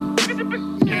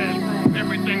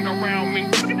everything around me.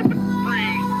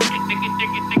 Freeze.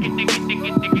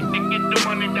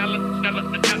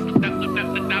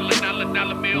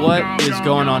 What is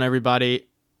going on, everybody?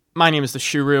 My name is the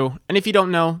Shuru, and if you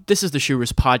don't know, this is the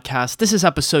Shuru's podcast. This is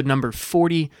episode number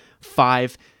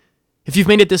 45. If you've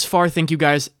made it this far, thank you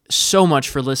guys so much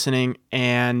for listening,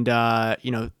 and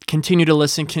continue to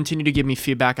listen, continue to give me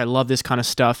feedback. I love this kind of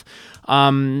stuff.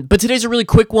 But today's a really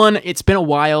quick one. It's been a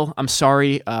while. I'm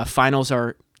sorry. Finals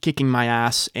are kicking my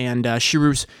ass, and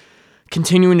Shuru's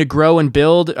continuing to grow and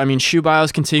build. I mean, ShuBio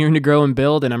is continuing to grow and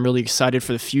build, and I'm really excited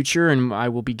for the future, and I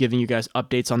will be giving you guys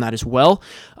updates on that as well.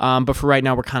 But for right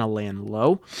now, we're kind of laying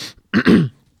low.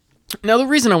 Now, the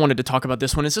reason I wanted to talk about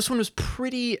this one is this one was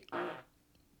pretty...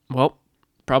 Well,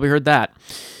 probably heard that.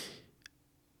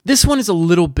 This one is a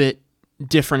little bit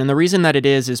different, and the reason that it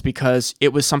is because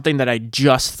it was something that I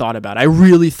just thought about. I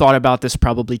really thought about this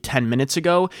probably 10 minutes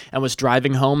ago and was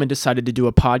driving home and decided to do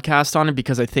a podcast on it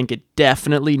because I think it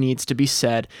definitely needs to be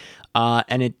said,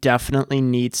 and it definitely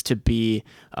needs to be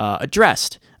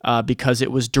addressed because it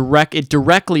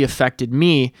directly affected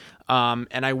me,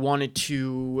 and I wanted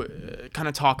to kind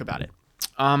of talk about it.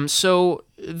 So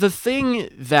the thing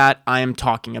that I am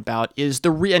talking about is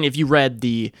and if you read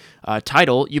the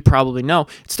title, you probably know,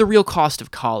 it's the real cost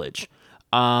of college.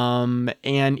 And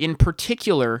in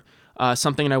particular,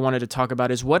 something that I wanted to talk about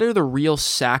is what are the real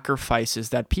sacrifices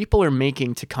that people are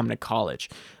making to come to college.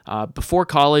 Before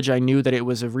college, I knew that it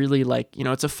was a really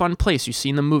it's a fun place. You see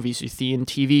in the movies, you see in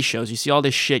TV shows, you see all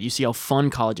this shit. You see how fun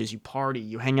college is. You party,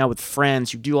 you hang out with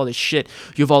friends, you do all this shit.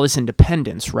 You have all this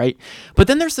independence, right? But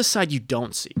then there's the side you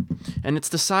don't see. And it's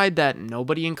the side that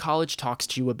nobody in college talks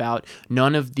to you about.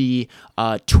 None of the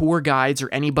tour guides or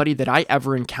anybody that I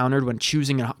ever encountered when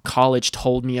choosing a college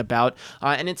told me about.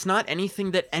 And it's not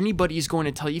anything that anybody is going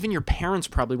to tell you. Even your parents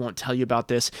probably won't tell you about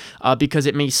this because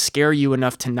it may scare you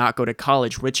enough to not go to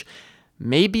college, which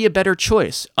may be a better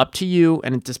choice, up to you,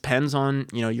 and it depends on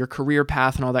your career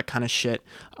path and all that kind of shit.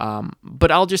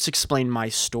 But I'll just explain my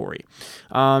story.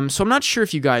 So I'm not sure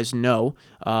if you guys know,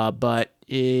 but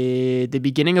at the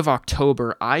beginning of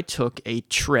October, I took a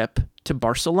trip to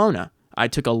Barcelona. I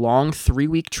took a long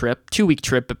 2-week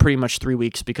trip, but pretty much 3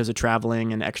 weeks because of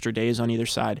traveling and extra days on either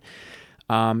side,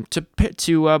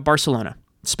 to Barcelona,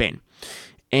 Spain.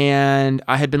 And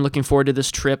I had been looking forward to this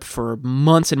trip for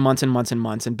months and months and months and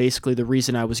months. And basically the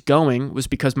reason I was going was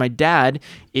because my dad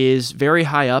is very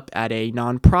high up at a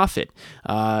nonprofit.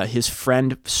 His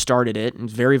friend started it and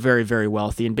very, very, very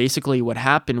wealthy. And basically what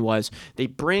happened was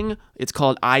it's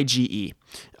called IGE.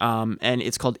 And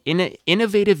it's called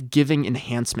Innovative Giving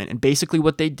Enhancement. And basically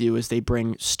what they do is they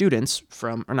bring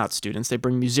they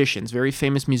bring musicians, very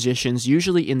famous musicians,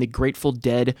 usually in the Grateful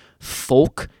Dead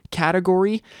folk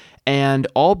category, and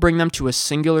all bring them to a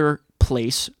singular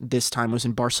place. This time was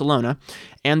in Barcelona,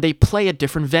 and they play at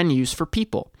different venues for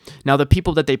people. Now, the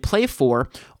people that they play for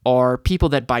are people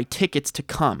that buy tickets to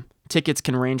come. Tickets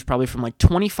can range probably from like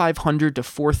 $2,500 to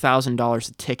 $4,000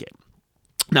 a ticket.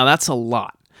 Now, that's a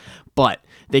lot, but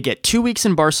they get 2 weeks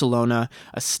in Barcelona,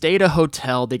 a stay at a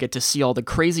hotel, they get to see all the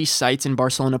crazy sights in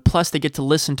Barcelona, plus they get to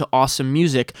listen to awesome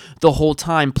music the whole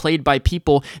time, played by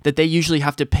people that they usually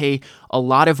have to pay a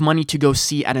lot of money to go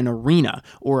see at an arena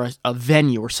or a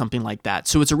venue or something like that.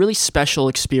 So it's a really special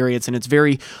experience, and it's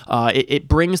very, it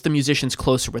brings the musicians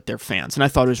closer with their fans, and I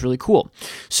thought it was really cool.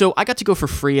 So I got to go for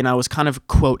free, and I was kind of,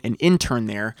 quote, an intern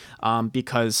there,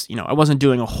 because, I wasn't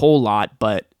doing a whole lot,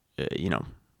 but,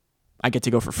 I get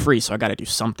to go for free, so I got to do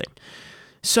something.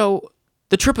 So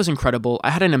the trip was incredible.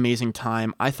 I had an amazing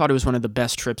time. I thought it was one of the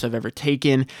best trips I've ever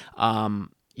taken. I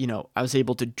was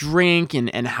able to drink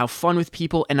and have fun with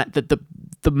people. And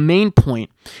the main point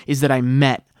is that I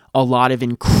met a lot of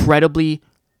incredibly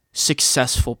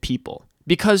successful people,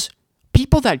 because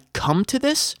people that come to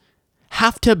this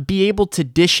have to be able to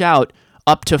dish out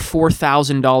up to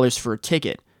 $4,000 for a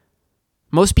ticket.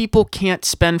 Most people can't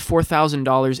spend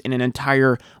 $4,000 in an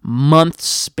entire month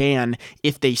span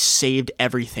if they saved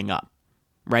everything up,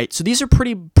 right? So these are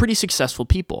pretty successful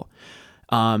people.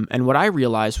 And what I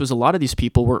realized was a lot of these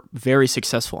people were very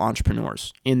successful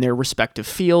entrepreneurs in their respective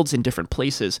fields in different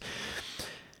places.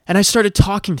 And I started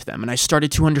talking to them, and I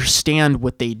started to understand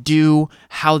what they do,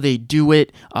 how they do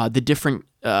it, the different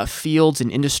fields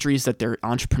and industries that they're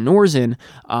entrepreneurs in.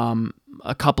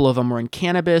 A couple of them were in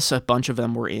cannabis, a bunch of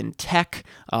them were in tech,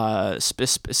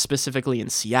 specifically in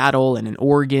Seattle and in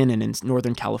Oregon and in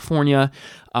Northern California.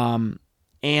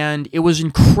 And it was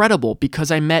incredible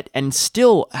because I met and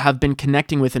still have been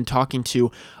connecting with and talking to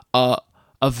a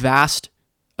very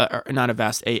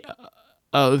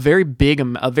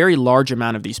large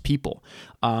amount of these people.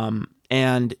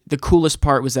 And the coolest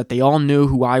part was that they all knew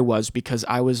who I was because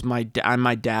I'm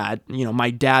my dad. You know,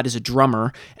 my dad is a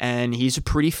drummer, and he's a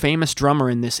pretty famous drummer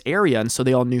in this area, and so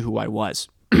they all knew who I was.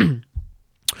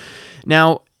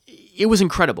 Now, it was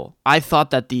incredible. I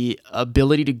thought that the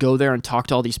ability to go there and talk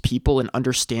to all these people and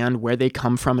understand where they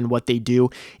come from and what they do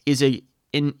is an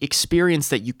experience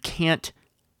that you can't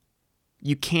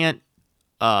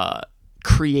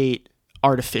create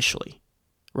artificially,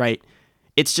 right?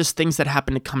 It's just things that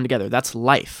happen to come together. That's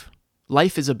life.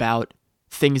 Life is about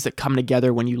things that come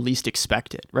together when you least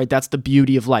expect it, right? That's the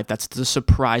beauty of life. That's the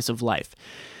surprise of life.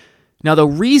 Now, the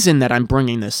reason that I'm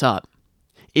bringing this up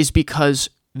is because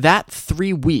that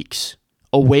 3 weeks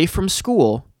away from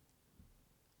school,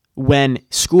 when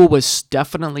school was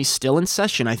definitely still in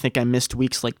session, I think I missed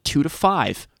weeks like 2 to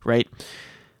 5, right?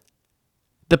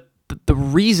 The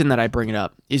reason that I bring it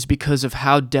up is because of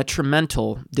how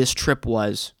detrimental this trip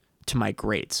was to my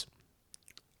grades.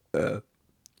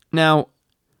 Now,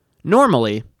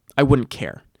 normally, I wouldn't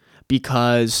care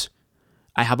because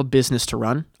I have a business to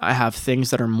run. I have things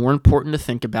that are more important to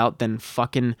think about than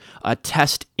fucking a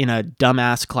test in a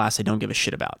dumbass class I don't give a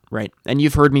shit about, right? And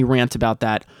you've heard me rant about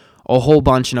that a whole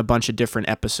bunch in a bunch of different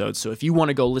episodes. So if you want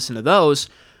to go listen to those,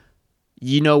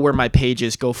 you know where my page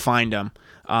is. Go find them.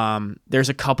 There's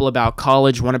a couple about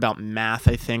college, one about math,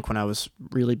 I think, when I was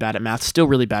really bad at math. Still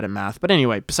really bad at math. But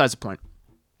anyway, besides the point.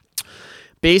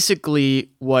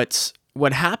 Basically, what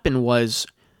happened was,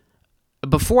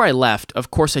 before I left,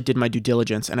 of course, I did my due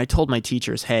diligence, and I told my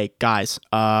teachers, hey, guys,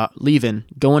 leaving,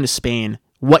 going to Spain,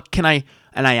 and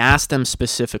I asked them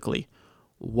specifically,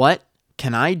 what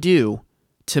can I do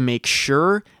to make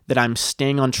sure that I'm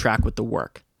staying on track with the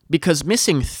work? Because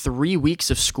missing 3 weeks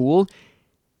of school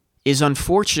is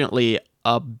unfortunately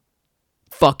a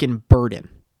fucking burden.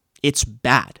 It's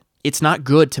bad. It's not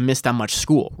good to miss that much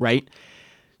school, right?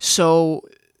 So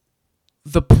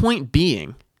the point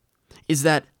being is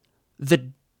that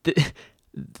the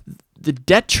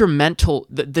detriment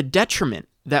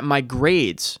that my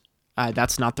grades,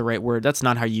 that's not the right word. That's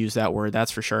not how you use that word.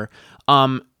 That's for sure.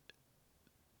 The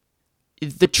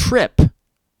trip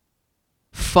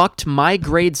fucked my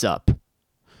grades up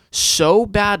so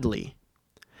badly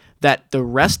that the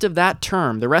rest of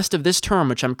this term,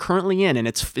 which I'm currently in, and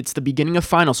it's the beginning of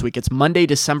finals week. It's Monday,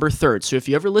 December 3rd. So if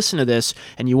you ever listen to this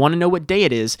and you want to know what day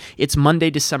it is, it's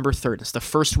Monday, December 3rd. It's the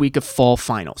first week of fall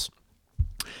finals.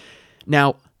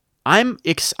 Now, I've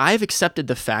accepted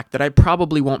the fact that I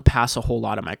probably won't pass a whole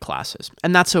lot of my classes,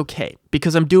 and that's okay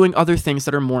because I'm doing other things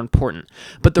that are more important.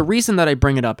 But the reason that I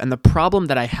bring it up and the problem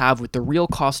that I have with the real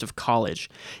cost of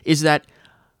college is that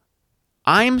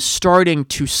I'm starting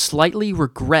to slightly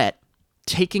regret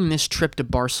taking this trip to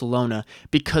Barcelona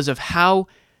because of how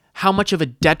much of a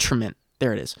detriment,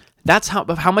 there it is, that's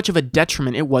how much of a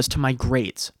detriment it was to my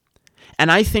grades.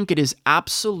 And I think it is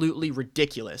absolutely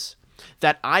ridiculous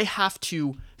that I have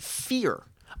to fear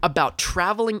about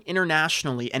traveling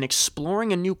internationally and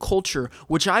exploring a new culture,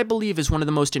 which I believe is one of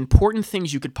the most important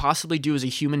things you could possibly do as a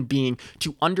human being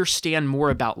to understand more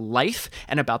about life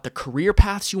and about the career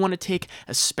paths you want to take,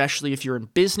 especially if you're in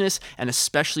business and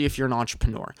especially if you're an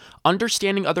entrepreneur.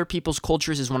 Understanding other people's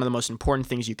cultures is one of the most important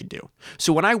things you could do.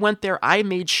 So when I went there, I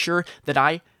made sure that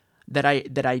I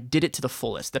did it to the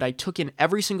fullest, that I took in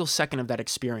every single second of that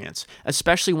experience,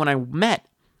 especially when I went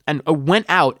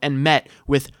out and met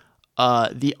with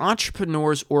the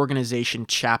Entrepreneurs Organization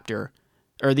chapter,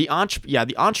 or the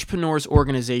Entrepreneurs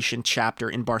Organization chapter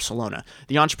in Barcelona.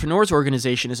 The Entrepreneurs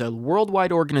Organization is a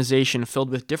worldwide organization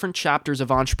filled with different chapters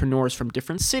of entrepreneurs from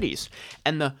different cities.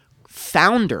 And the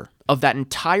founder of that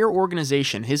entire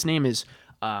organization, his name is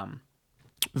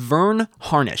Verne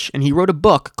Harnish, and he wrote a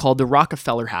book called The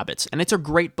Rockefeller Habits, and it's a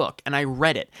great book, and I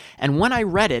read it. And when I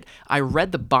read it, I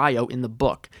read the bio in the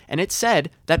book, and it said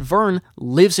that Verne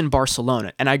lives in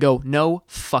Barcelona, and I go, no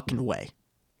fucking way.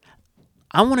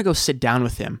 I want to go sit down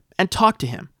with him and talk to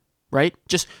him, right?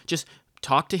 Just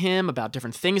talk to him about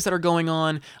different things that are going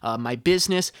on, my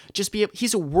business.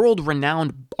 He's a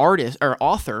world-renowned artist or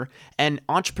author and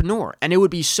entrepreneur, and it would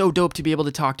be so dope to be able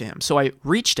to talk to him. So I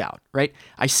reached out, right?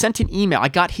 I sent an email. I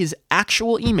got his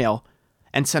actual email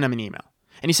and sent him an email.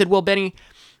 And he said, well, Benny,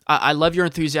 I love your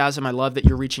enthusiasm. I love that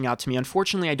you're reaching out to me.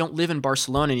 Unfortunately, I don't live in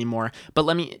Barcelona anymore, but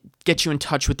let me get you in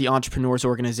touch with the Entrepreneurs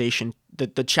Organization,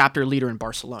 the chapter leader in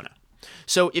Barcelona.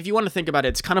 So if you want to think about it,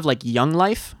 it's kind of like Young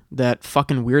Life, that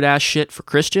fucking weird-ass shit for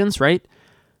Christians, right?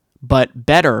 But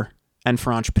better and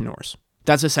for entrepreneurs.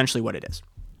 That's essentially what it is.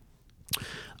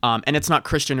 And it's not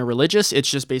Christian or religious.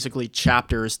 It's just basically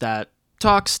chapters that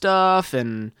talk stuff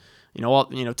and,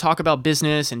 talk about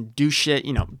business and do shit,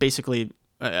 basically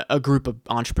a group of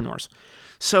entrepreneurs.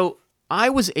 So I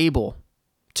was able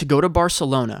to go to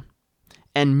Barcelona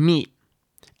and meet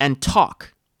and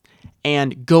talk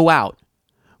and go out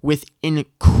with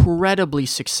incredibly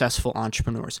successful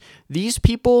entrepreneurs. These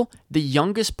people, the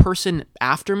youngest person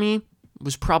after me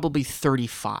was probably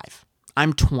 35.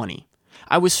 I'm 20.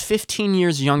 I was 15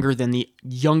 years younger than the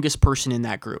youngest person in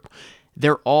that group.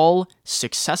 They're all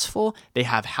successful. They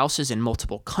have houses in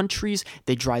multiple countries.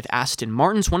 They drive Aston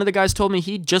Martins. One of the guys told me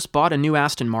he just bought a new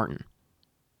Aston Martin.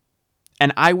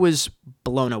 And I was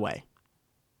blown away.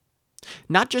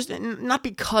 Not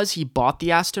because he bought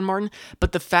the Aston Martin,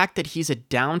 but the fact that he's a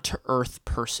down-to-earth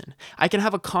person. I can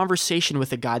have a conversation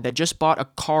with a guy that just bought a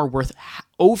car worth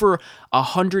over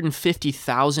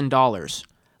 $150,000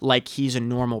 like he's a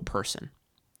normal person.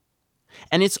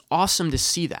 And it's awesome to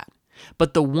see that.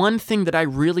 But the one thing that I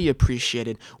really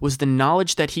appreciated was the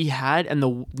knowledge that he had and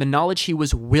the knowledge he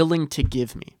was willing to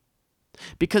give me.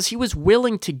 Because he was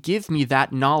willing to give me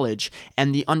that knowledge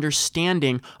and the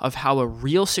understanding of how a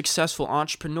real successful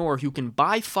entrepreneur who can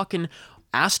buy fucking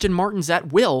Aston Martins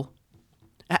at will,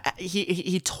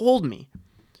 he told me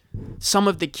some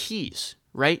of the keys,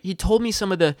 right? He told me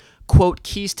some of the, quote,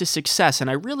 keys to success, and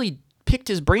I really picked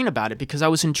his brain about it because I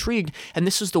was intrigued, and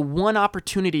this was the one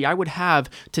opportunity I would have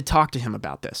to talk to him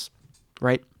about this,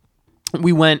 right?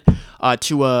 We went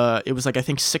it was like, I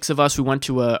think 6 of us, we went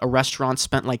to a restaurant,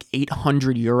 spent like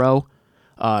 €800.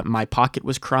 My pocket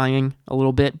was crying a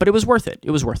little bit, but it was worth it.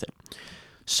 It was worth it.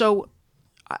 So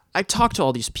I talked to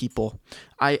all these people.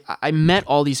 I met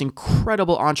all these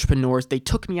incredible entrepreneurs. They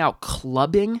took me out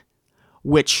clubbing,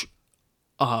 which,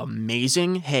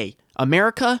 amazing. Hey,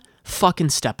 America, fucking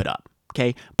step it up,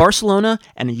 okay? Barcelona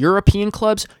and European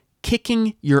clubs,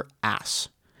 kicking your ass.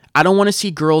 I don't want to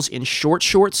see girls in short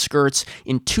skirts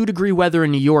in 2-degree weather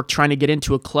in New York trying to get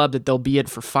into a club that they'll be at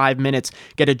for 5 minutes,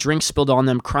 get a drink spilled on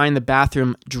them, cry in the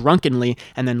bathroom drunkenly,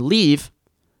 and then leave.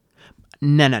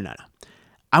 No.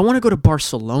 I want to go to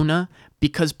Barcelona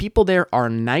because people there are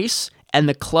nice and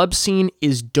the club scene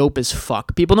is dope as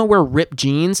fuck. People don't wear ripped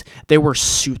jeans. They wear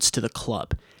suits to the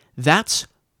club. That's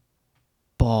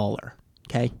baller,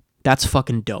 okay? That's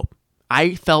fucking dope.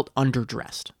 I felt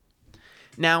underdressed.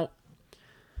 Now,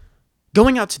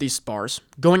 going out to these bars,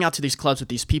 going out to these clubs with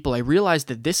these people, I realized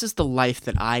that this is the life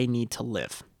that I need to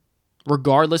live.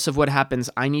 Regardless of what happens,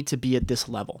 I need to be at this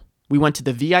level. We went to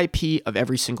the VIP of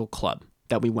every single club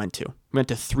that we went to. We went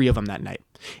to 3 of them that night.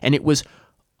 And it was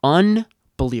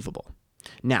unbelievable.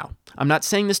 Now, I'm not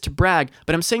saying this to brag,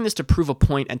 but I'm saying this to prove a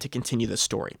point and to continue the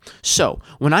story. So,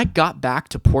 when I got back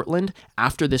to Portland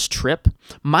after this trip,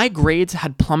 my grades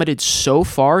had plummeted so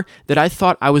far that I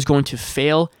thought I was going to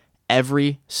fail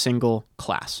every single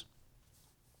class.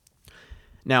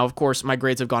 Now, of course, my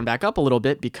grades have gone back up a little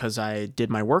bit because I did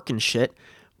my work and shit,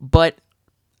 but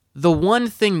the one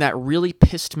thing that really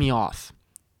pissed me off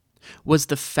was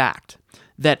the fact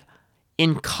that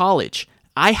in college,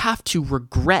 I have to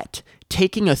regret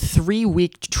taking a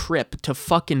 3-week trip to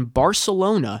fucking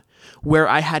Barcelona where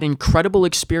I had incredible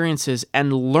experiences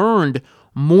and learned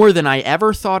more than I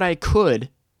ever thought I could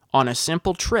on a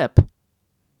simple trip.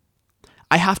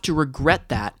 I have to regret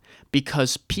that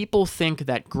because people think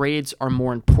that grades are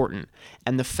more important.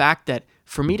 And the fact that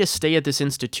for me to stay at this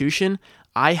institution,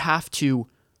 I have to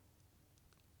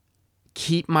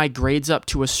keep my grades up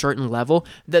to a certain level.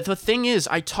 That the thing is,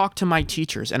 I talked to my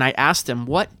teachers and I asked them,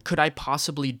 what could I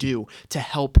possibly do to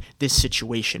help this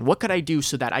situation? What could I do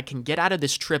so that I can get out of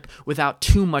this trip without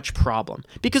too much problem?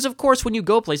 Because of course, when you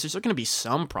go places, there's going to be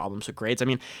some problems with grades. I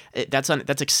mean, that's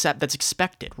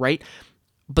expected, right?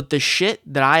 But the shit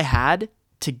that I had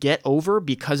to get over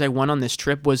because I went on this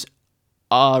trip was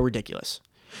ridiculous.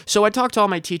 So I talked to all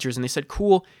my teachers and they said,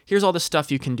 cool, here's all the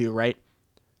stuff you can do, right?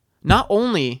 Not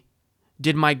only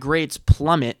did my grades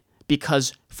plummet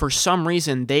because for some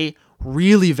reason they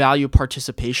really value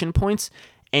participation points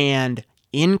and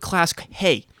in class,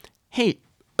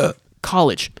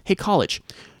 college,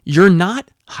 you're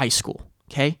not high school,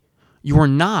 okay? You are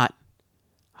not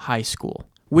high school,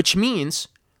 which means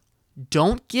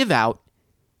don't give out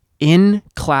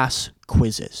in-class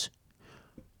quizzes.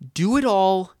 Do it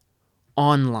all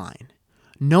online.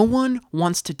 No one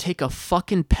wants to take a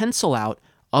fucking pencil out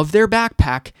of their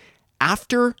backpack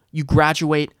after you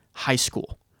graduate high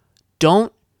school.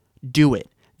 Don't do it.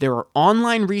 There are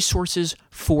online resources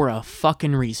for a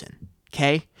fucking reason,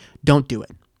 okay? Don't do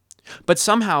it. But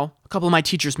somehow, a couple of my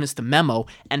teachers missed the memo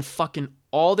and fucking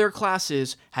all their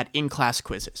classes had in-class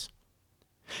quizzes.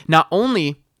 Not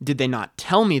only did they not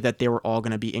tell me that they were all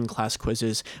going to be in-class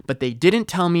quizzes, but they didn't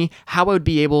tell me how I would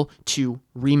be able to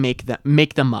make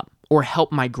them up or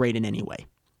help my grade in any way.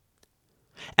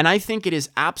 And I think it is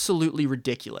absolutely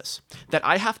ridiculous that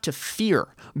I have to fear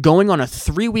going on a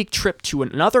 3-week trip to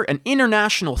an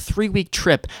international 3-week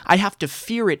trip. I have to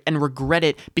fear it and regret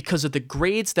it because of the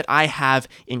grades that I have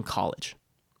in college.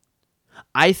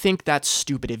 I think that's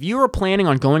stupid. If you are planning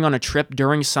on going on a trip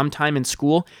during some time in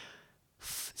school,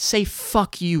 say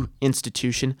fuck you,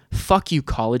 institution, fuck you,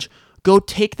 college. Go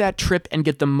take that trip and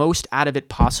get the most out of it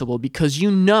possible, because you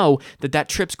know that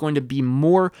trip's going to be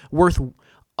more worth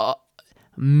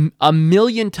a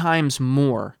million times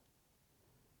more.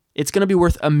 It's going to be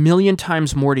worth a million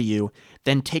times more to you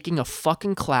than taking a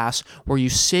fucking class where you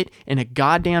sit in a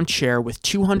goddamn chair with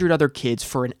 200 other kids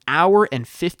for an hour and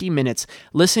 50 minutes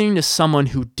listening to someone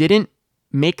who didn't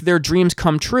make their dreams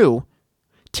come true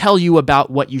tell you about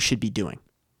what you should be doing.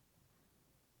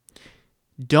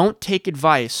 Don't take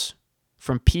advice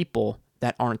from people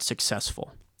that aren't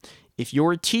successful. If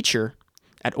you're a teacher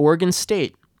at Oregon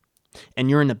State and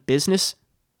you're in a business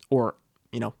or,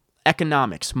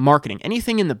 economics, marketing,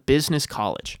 anything in the business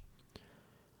college,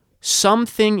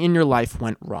 something in your life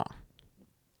went wrong.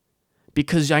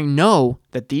 Because I know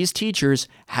that these teachers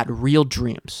had real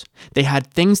dreams. They had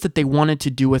things that they wanted to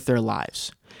do with their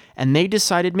lives. And they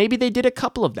decided, maybe they did a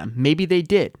couple of them. Maybe they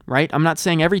did, right? I'm not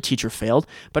saying every teacher failed,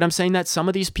 but I'm saying that some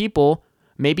of these people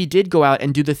maybe did go out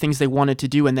and do the things they wanted to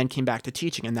do and then came back to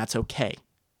teaching, and that's okay.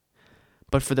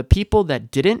 But for the people that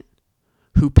didn't,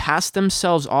 who passed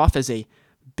themselves off as a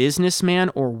businessman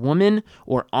or woman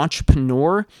or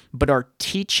entrepreneur, but are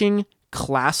teaching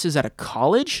classes at a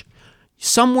college,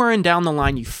 somewhere and down the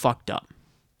line you fucked up.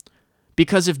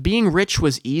 Because if being rich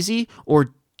was easy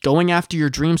or going after your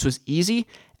dreams was easy,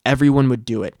 everyone would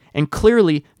do it. And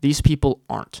clearly, these people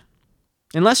aren't.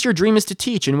 Unless your dream is to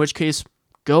teach, in which case,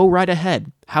 go right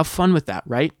ahead. Have fun with that,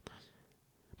 right?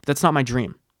 But that's not my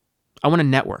dream. I want to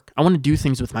network. I want to do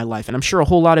things with my life. And I'm sure a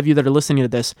whole lot of you that are listening to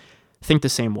this think the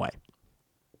same way.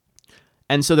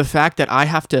 And so the fact that I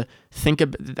have to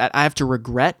that I have to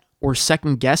regret or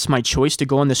second guess my choice to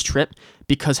go on this trip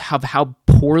because of how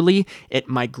poorly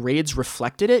my grades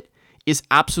reflected it is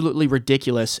absolutely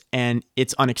ridiculous, and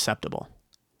it's unacceptable.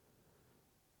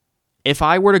 If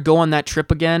I were to go on that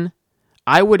trip again,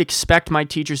 I would expect my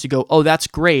teachers to go, "Oh, that's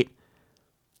great."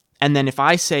 And then if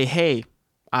I say, "Hey,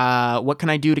 what can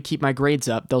I do to keep my grades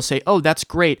up?" They'll say, "Oh, that's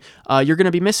great. You're going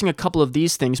to be missing a couple of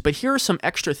these things, but here are some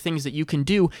extra things that you can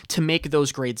do to make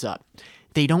those grades up."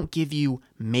 They don't give you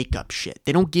makeup shit.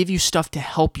 They don't give you stuff to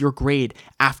help your grade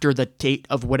after the date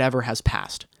of whatever has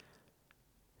passed.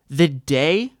 The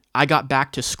day I got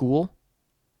back to school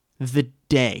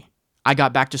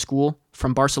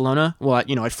from Barcelona,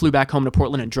 I flew back home to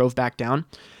Portland and drove back down,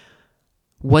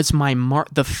 was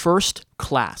the first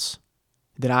class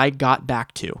that I got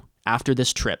back to after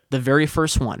this trip. The very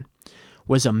first one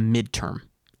was a midterm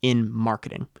in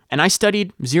marketing. And I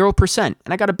studied 0%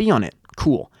 and I got a B on it.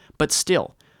 Cool. But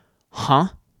still,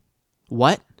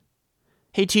 what?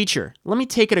 Hey teacher, let me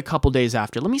take it a couple days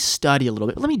after. Let me study a little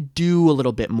bit. Let me do a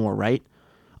little bit more, right?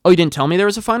 Oh, you didn't tell me there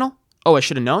was a final? Oh, I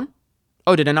should have known?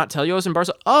 Oh, did I not tell you I was in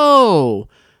Barcelona? Oh,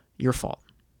 your fault.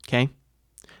 Okay?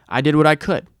 I did what I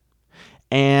could.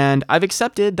 And I've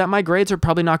accepted that my grades are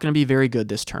probably not going to be very good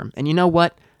this term. And you know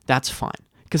what? That's fine.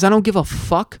 Because I don't give a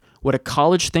fuck what a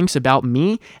college thinks about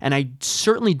me. And I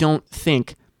certainly don't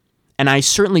think, and I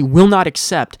certainly will not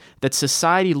accept that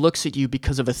society looks at you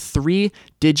because of a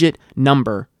 3-digit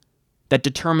number that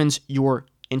determines your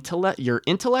intellect, your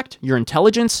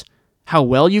intelligence, how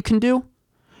well you can do.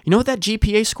 You know what that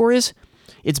GPA score is?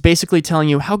 It's basically telling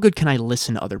you, how good can I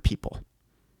listen to other people?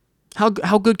 How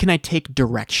good can I take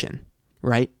direction,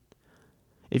 right?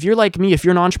 If you're like me, if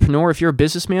you're an entrepreneur, if you're a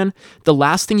businessman, the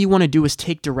last thing you want to do is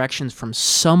take directions from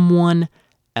someone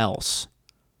else.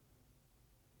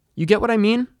 You get what I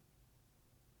mean?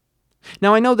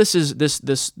 Now, I know this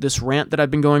rant that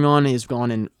I've been going on has gone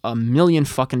in a million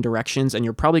fucking directions, and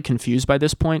you're probably confused by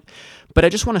this point, but I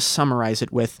just want to summarize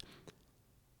it with,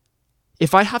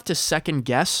 if I have to second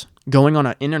guess going on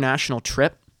an international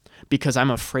trip because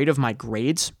I'm afraid of my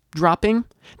grades dropping,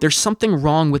 there's something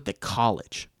wrong with the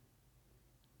college.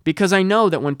 Because I know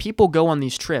that when people go on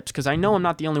these trips, because I know I'm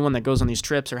not the only one that goes on these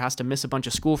trips or has to miss a bunch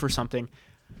of school for something,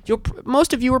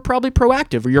 most of you are probably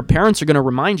proactive, or your parents are going to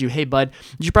remind you, "Hey, bud,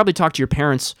 you should probably talk to your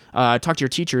parents, talk to your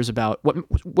teachers about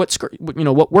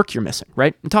what work you're missing,"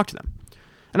 right? And talk to them.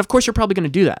 And of course, you're probably going to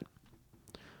do that.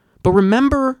 But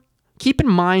remember, keep in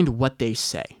mind what they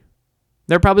say.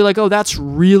 They're probably like, "Oh, that's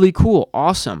really cool,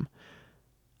 awesome,"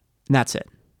 and that's it,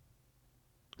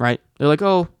 right? They're like,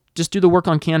 "Oh, just do the work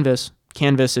on Canvas."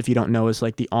 Canvas, if you don't know, is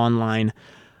like the online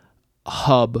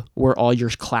hub where all your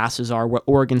classes are, what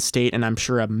Oregon State and I'm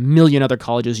sure a million other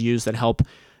colleges use that help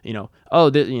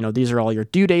these are all your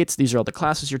due dates, these are all the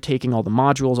classes you're taking, all the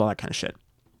modules, all that kind of shit.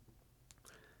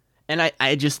 And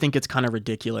I just think it's kind of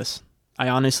ridiculous. I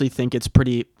honestly think it's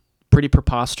pretty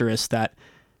preposterous that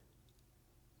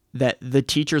the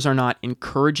teachers are not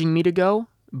encouraging me to go,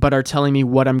 but are telling me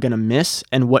what I'm going to miss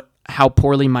and how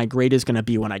poorly my grade is going to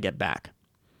be when I get back.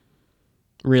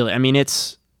 Really, I mean,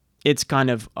 it's kind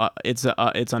of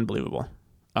it's unbelievable.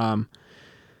 And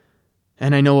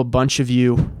I know a bunch of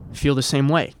you feel the same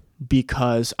way,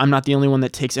 because I'm not the only one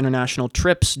that takes international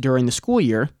trips during the school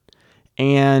year.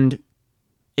 And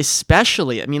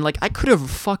especially, I mean, like, I could have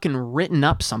fucking written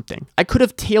up something. I could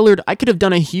have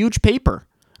done a huge paper,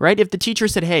 right? If the teacher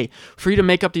said, hey, for you to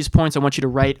make up these points, I want you to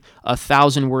write a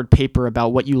 1,000-word paper about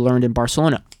what you learned in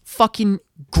Barcelona. Fucking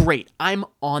great. I'm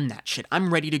on that shit.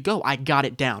 I'm ready to go. I got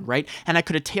it down, right? And I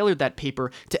could have tailored that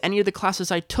paper to any of the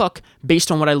classes I took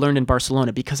based on what I learned in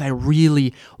Barcelona, because I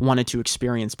really wanted to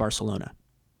experience Barcelona.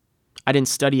 I didn't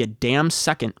study a damn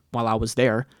second while I was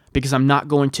there, because I'm not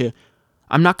going to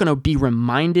be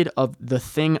reminded of the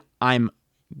thing I'm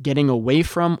getting away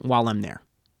from while I'm there.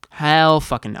 Hell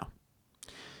fucking no.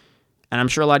 And I'm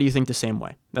sure a lot of you think the same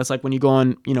way. That's like when you go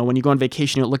on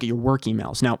vacation, you look at your work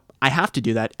emails. Now, I have to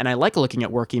do that, and I like looking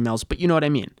at work emails, but you know what I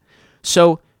mean.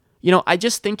 So, I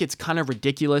just think it's kind of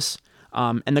ridiculous.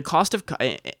 And the cost of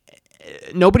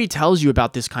nobody tells you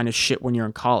about this kind of shit when you're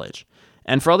in college.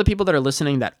 And for all the people that are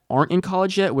listening that aren't in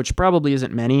college yet, which probably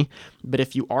isn't many, but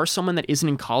if you are someone that isn't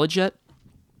in college yet,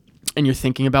 and you're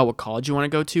thinking about what college you want to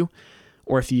go to,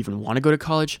 or if you even want to go to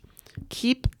college,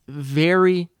 keep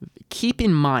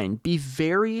in mind, be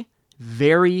very,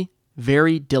 very,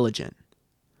 very diligent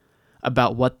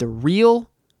about what the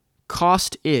real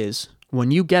cost is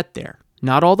when you get there.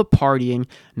 Not all the partying,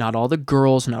 not all the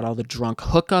girls, not all the drunk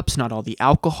hookups, not all the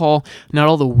alcohol, not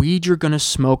all the weed you're going to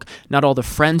smoke, not all the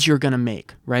friends you're going to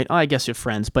make, right? Oh, I guess you're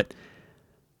friends, but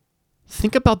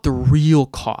think about the real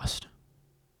cost.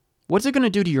 What's it going to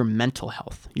do to your mental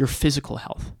health, your physical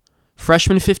health?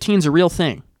 Freshman 15 is a real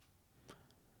thing.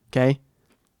 Okay?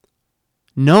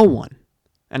 No one,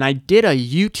 and I did a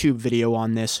YouTube video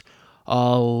on this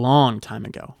a long time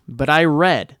ago, but I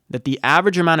read that the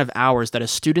average amount of hours that a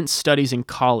student studies in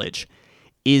college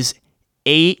is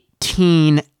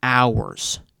 18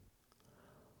 hours.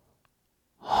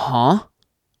 Huh?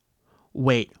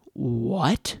 Wait,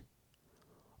 what?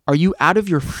 Are you out of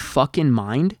your fucking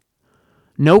mind?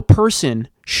 No person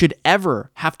should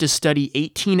ever have to study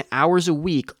 18 hours a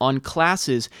week on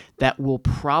classes that will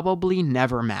probably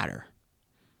never matter.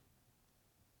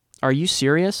 Are you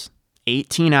serious?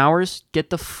 18 hours? Get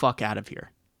the fuck out of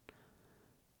here.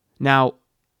 Now,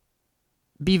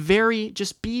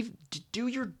 do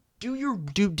your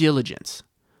due diligence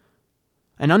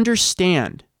and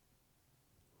understand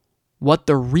what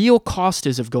the real cost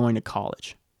is of going to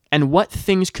college and what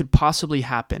things could possibly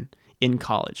happen in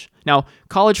college. Now,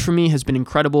 college for me has been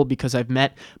incredible because I've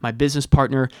met my business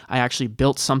partner, I actually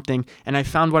built something, and I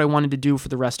found what I wanted to do for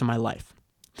the rest of my life.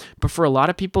 But for a lot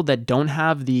of people that don't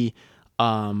have the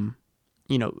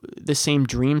same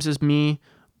dreams as me,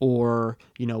 or,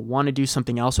 want to do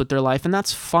something else with their life, and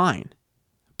that's fine.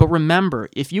 But remember,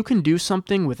 if you can do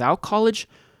something without college,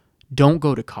 don't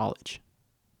go to college.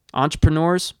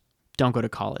 Entrepreneurs, don't go to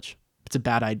college. It's a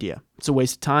bad idea. It's a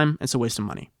waste of time. It's a waste of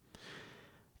money.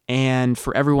 And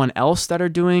for everyone else that are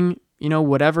doing,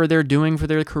 whatever they're doing for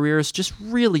their careers, just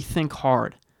really think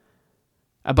hard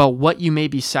about what you may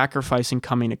be sacrificing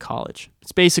coming to college.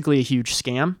 It's basically a huge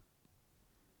scam.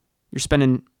 You're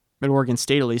spending, at Oregon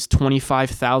State at least,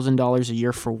 $25,000 a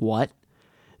year for what?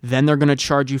 Then they're going to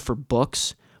charge you for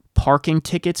books, parking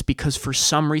tickets, because for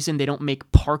some reason they don't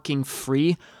make parking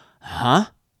free. Huh?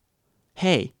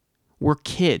 Hey, we're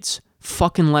kids.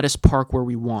 Fucking let us park where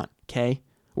we want, okay?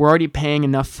 We're already paying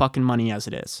enough fucking money as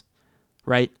it is,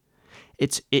 right?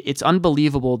 It's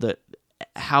unbelievable that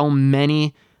how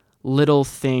many little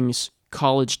things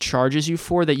college charges you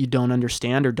for that you don't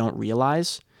understand or don't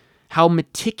realize. How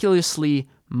meticulously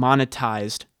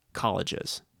monetized college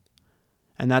is.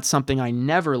 And that's something I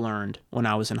never learned when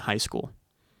I was in high school.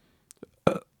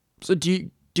 So do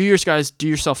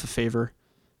yourself a favor.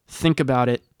 Think about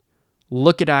it.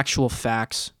 Look at actual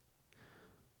facts.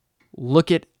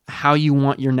 Look at how you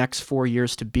want your next 4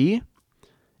 years to be,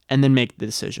 and then make the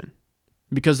decision.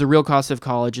 Because the real cost of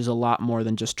college is a lot more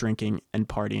than just drinking and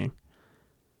partying.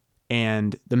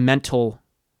 And the mental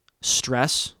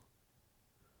stress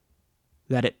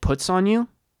that it puts on you,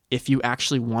 if you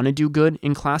actually want to do good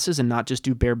in classes and not just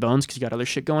do bare bones because you got other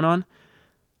shit going on,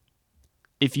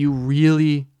 if you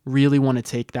really, really want to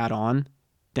take that on,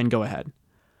 then go ahead.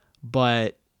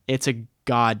 But it's a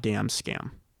goddamn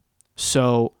scam.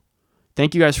 So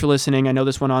thank you guys for listening. I know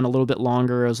this went on a little bit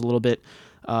longer. It was a little bit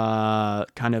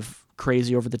kind of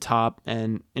crazy over the top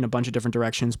and in a bunch of different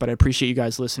directions, but I appreciate you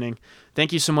guys listening.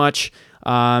 Thank you so much.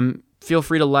 Feel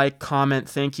free to like, comment.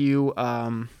 Thank you.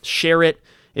 Share it.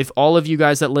 If all of you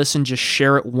guys that listen just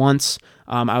share it once,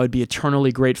 I would be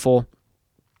eternally grateful.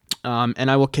 And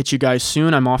I will catch you guys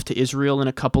soon. I'm off to Israel in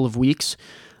a couple of weeks,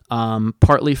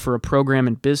 partly for a program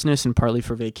in business and partly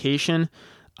for vacation.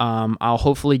 I'll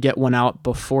hopefully get one out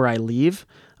before I leave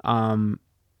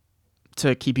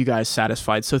to keep you guys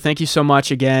satisfied. So thank you so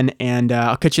much again, and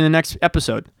I'll catch you in the next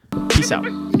episode. Peace out.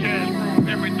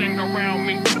 Everything around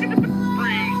me. Freeze.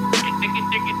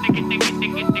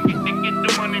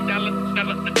 The money,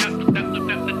 dollar,